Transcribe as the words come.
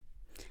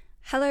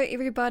Hello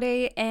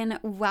everybody and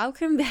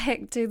welcome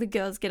back to the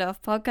Girls Get Off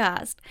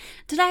podcast.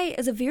 Today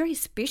is a very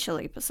special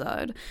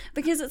episode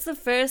because it's the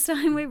first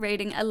time we're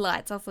reading a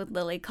Lights Off with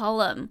Lily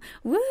column.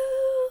 Woo!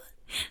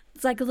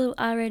 It's like a little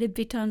R-rated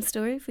bedtime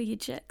story for you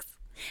chicks.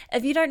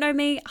 If you don't know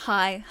me,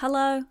 hi,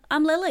 hello,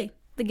 I'm Lily,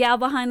 the gal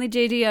behind the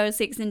GDO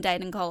sex and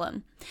dating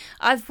column.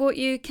 I've brought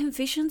you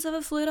Confessions of a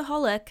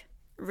Flirtaholic,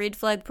 Red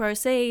Flag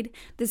Proceed,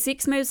 The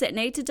Sex Moves That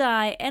Need to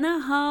Die, and a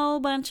whole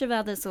bunch of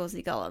other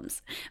saucy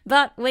columns.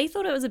 But we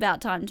thought it was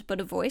about time to put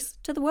a voice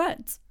to the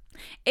words.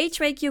 Each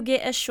week you'll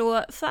get a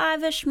short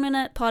 5-ish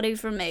minute potty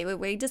from me where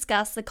we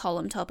discuss the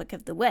column topic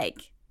of the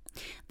week.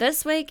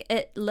 This week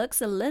it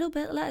looks a little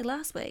bit like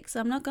last week, so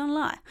I'm not gonna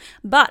lie.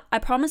 But I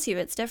promise you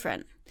it's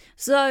different.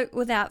 So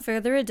without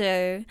further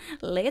ado,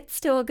 let's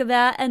talk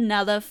about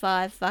another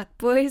 5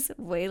 fuckboys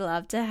we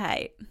love to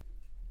hate.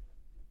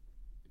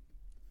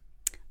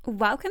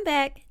 Welcome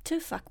back to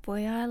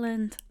Fuckboy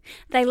Island.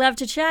 They love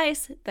to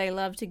chase, they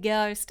love to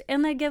ghost,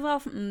 and they give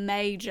off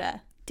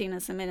major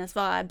Dennis and Menace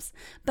vibes.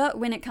 But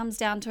when it comes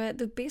down to it,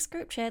 the best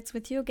group chats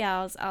with your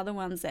gals are the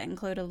ones that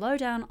include a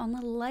lowdown on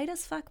the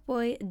latest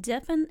fuckboy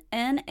dipping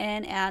in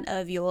and out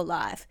of your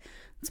life.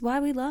 That's why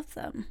we love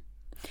them.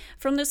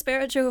 From the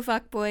spiritual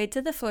fuckboy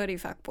to the flirty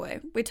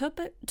fuckboy, we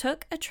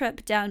took a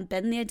trip down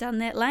been there done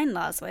that lane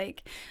last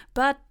week,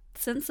 but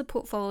since the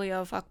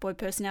portfolio of fuckboy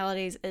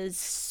personalities is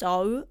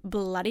so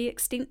bloody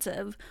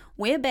extensive,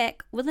 we're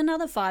back with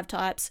another 5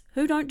 types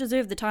who don't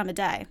deserve the time of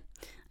day.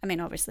 I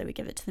mean, obviously we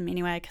give it to them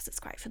anyway because it's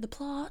great for the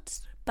plot.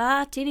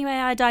 But anyway,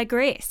 I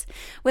digress.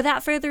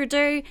 Without further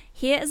ado,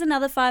 here is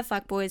another 5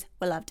 fuckboys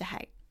we love to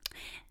hate.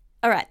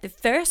 Alright, the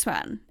first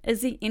one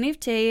is the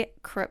NFT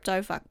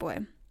crypto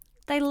fuckboy.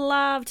 They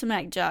love to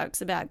make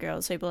jokes about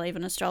girls who believe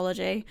in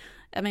astrology.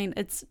 I mean,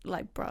 it's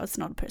like, bro, it's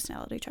not a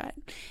personality trait.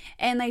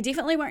 And they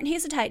definitely won't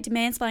hesitate to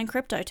mansplain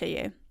crypto to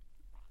you.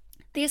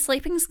 Their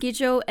sleeping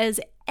schedule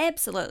is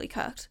absolutely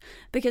cooked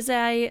because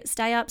they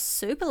stay up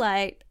super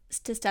late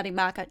to study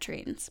market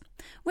trends.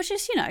 Which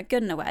is,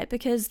 good in a way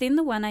because then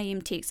the 1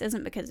 a.m. text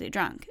isn't because they're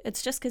drunk.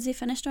 It's just because they're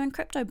finished doing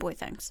crypto boy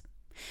things.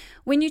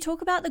 When you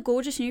talk about the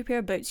gorgeous new pair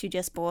of boots you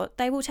just bought,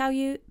 they will tell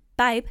you,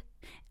 babe,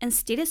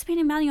 instead of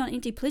spending money on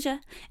empty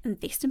pleasure,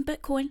 invest in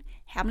Bitcoin.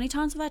 How many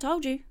times have I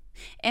told you?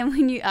 And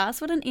when you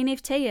ask what an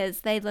NFT is,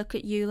 they look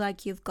at you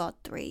like you've got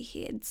 3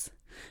 heads.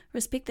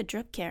 Respect the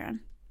drip, Karen.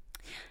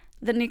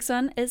 The next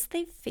one is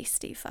the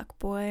festy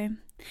fuckboy.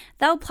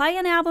 They'll play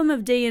an album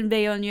of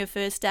D&B on your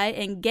first date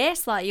and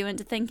gaslight you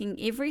into thinking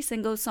every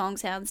single song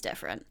sounds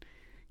different.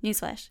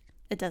 Newsflash,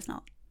 it does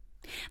not.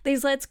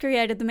 These lads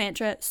created the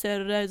mantra,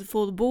 Saturdays are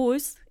for the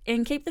boys,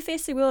 and keep the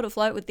festy world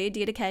afloat with their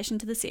dedication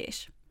to the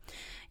sesh.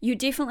 You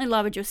definitely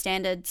lowered your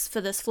standards for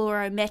this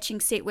fluoro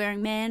matching set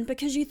wearing man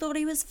because you thought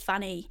he was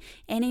funny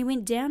and he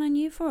went down on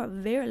you for a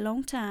very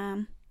long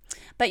time.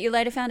 But you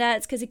later found out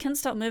it's because he couldn't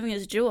stop moving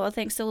his jaw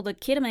thanks to all the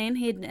ketamine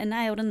he'd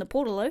inhaled in the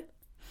portaloo.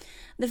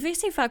 The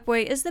festy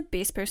fuckboy is the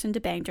best person to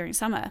bang during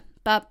summer,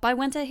 but by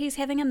winter he's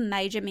having a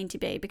major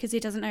mentee bee because he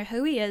doesn't know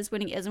who he is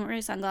when he isn't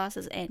wearing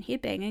sunglasses and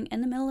headbanging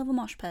in the middle of a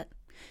mosh pit.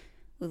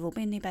 We've all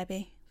been there,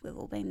 baby. We've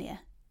all been there.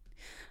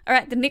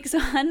 Alright, the next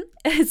one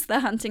is the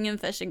hunting and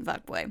fishing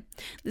fuckboy.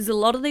 There's a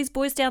lot of these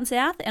boys down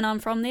south and I'm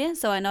from there,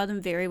 so I know them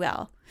very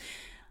well.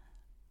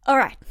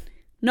 Alright,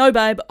 no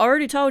babe, I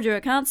already told you I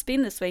can't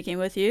spend this weekend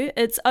with you.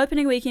 It's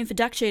opening weekend for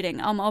duck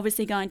shooting. I'm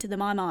obviously going to the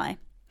Mai.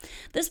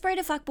 This breed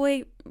of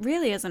fuckboy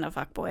really isn't a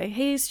fuckboy.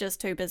 He's just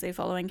too busy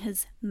following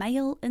his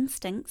male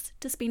instincts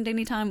to spend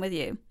any time with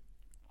you.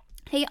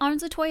 He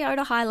owns a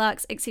Toyota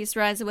Hilux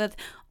accessorizer with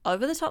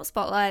over-the-top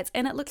spotlights,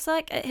 and it looks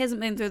like it hasn't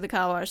been through the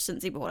car wash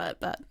since he bought it,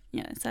 but,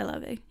 say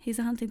lovey. He's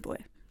a hunting boy.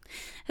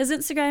 His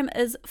Instagram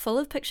is full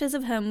of pictures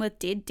of him with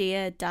dead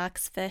deer,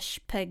 ducks, fish,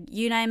 pig,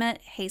 you name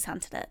it, he's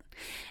hunted it.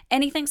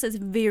 And he thinks it's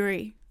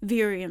very,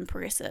 very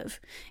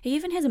impressive. He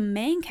even has a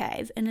man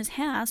cave in his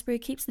house where he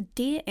keeps the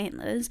deer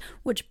antlers,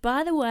 which,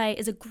 by the way,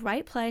 is a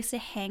great place to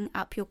hang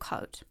up your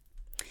coat.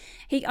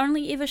 He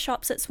only ever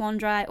shops at Swan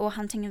Dry or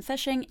hunting and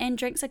fishing and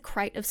drinks a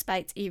crate of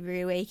Spates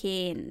every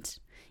weekend.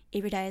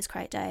 Every day is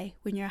crate day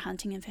when you're a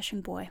hunting and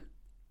fishing boy.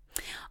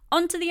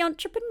 On to the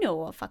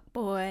entrepreneur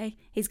fuckboy.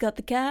 He's got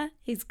the car,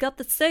 he's got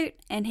the suit,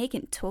 and he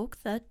can talk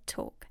the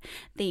talk.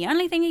 The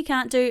only thing he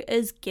can't do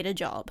is get a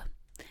job.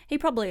 He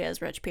probably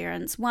has rich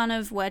parents, one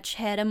of which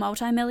had a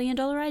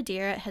multi-million-dollar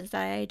idea at his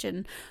age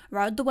and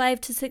rode the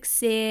wave to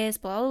success,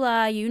 blah, blah,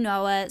 blah, you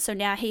know it, so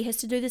now he has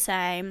to do the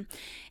same.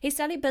 He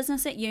studied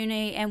business at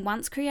uni and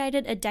once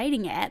created a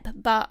dating app,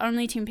 but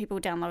only 10 people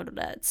downloaded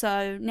it.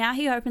 So now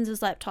he opens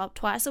his laptop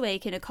twice a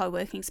week in a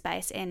co-working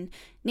space and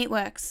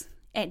networks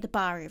at the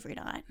bar every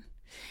night.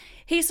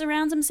 He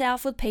surrounds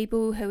himself with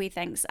people who he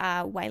thinks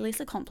are way less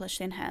accomplished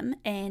than him,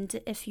 and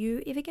if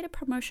you ever get a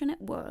promotion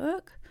at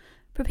work,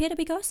 prepare to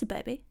be ghosted,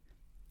 baby.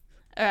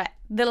 Alright,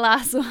 the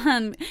last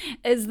one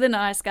is the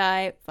nice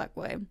guy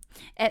fuckboy.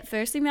 At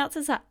first he melts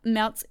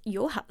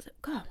your heart.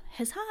 God,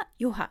 his heart?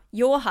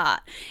 Your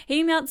heart.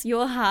 He melts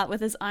your heart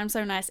with his I'm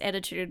so nice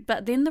attitude,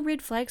 but then the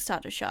red flags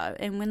start to show,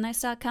 and when they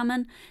start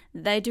coming,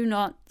 they do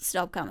not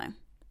stop coming.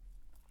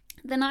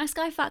 The nice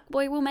guy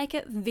fuckboy will make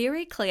it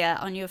very clear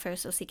on your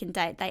first or second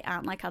date they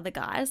aren't like other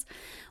guys.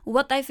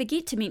 What they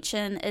forget to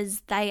mention is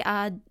they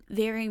are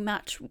very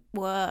much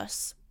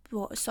worse.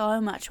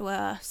 So much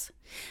worse.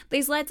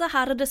 These lads are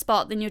harder to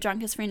spot than your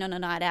drunkest friend on a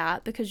night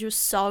out because you're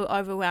so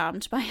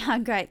overwhelmed by how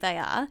great they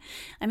are.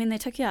 I mean, they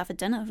took you out for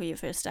dinner for your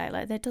first date.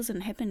 Like, that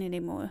doesn't happen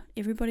anymore.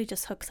 Everybody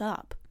just hooks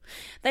up.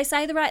 They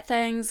say the right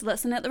things,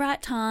 listen at the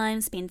right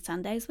time, spend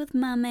Sundays with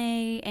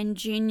mummy, and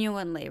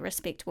genuinely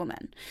respect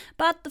women.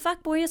 But the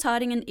fuckboy is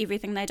hiding in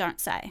everything they don't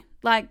say.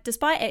 Like,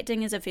 despite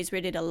acting as if he's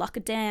ready to lock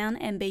it down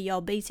and be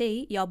your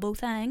BT, your boo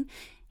thing,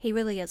 he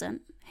really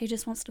isn't. He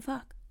just wants to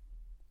fuck.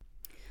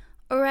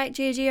 Alright,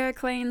 GGO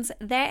Queens,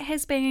 that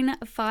has been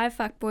 5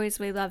 Fuckboys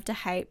We Love to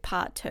Hate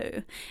Part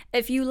 2.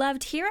 If you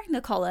loved hearing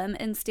the column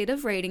instead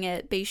of reading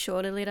it, be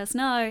sure to let us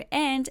know.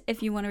 And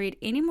if you want to read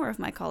any more of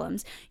my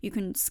columns, you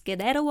can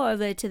skedaddle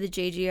over to the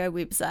GGO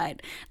website.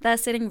 They're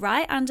sitting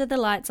right under the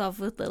Lights Off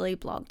with Lily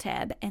blog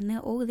tab, and they're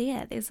all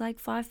there. There's like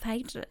 5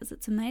 pages.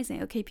 It's amazing.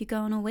 It'll keep you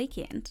going all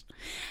weekend.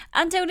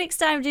 Until next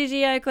time,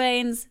 GGO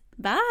Queens,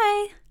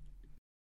 bye!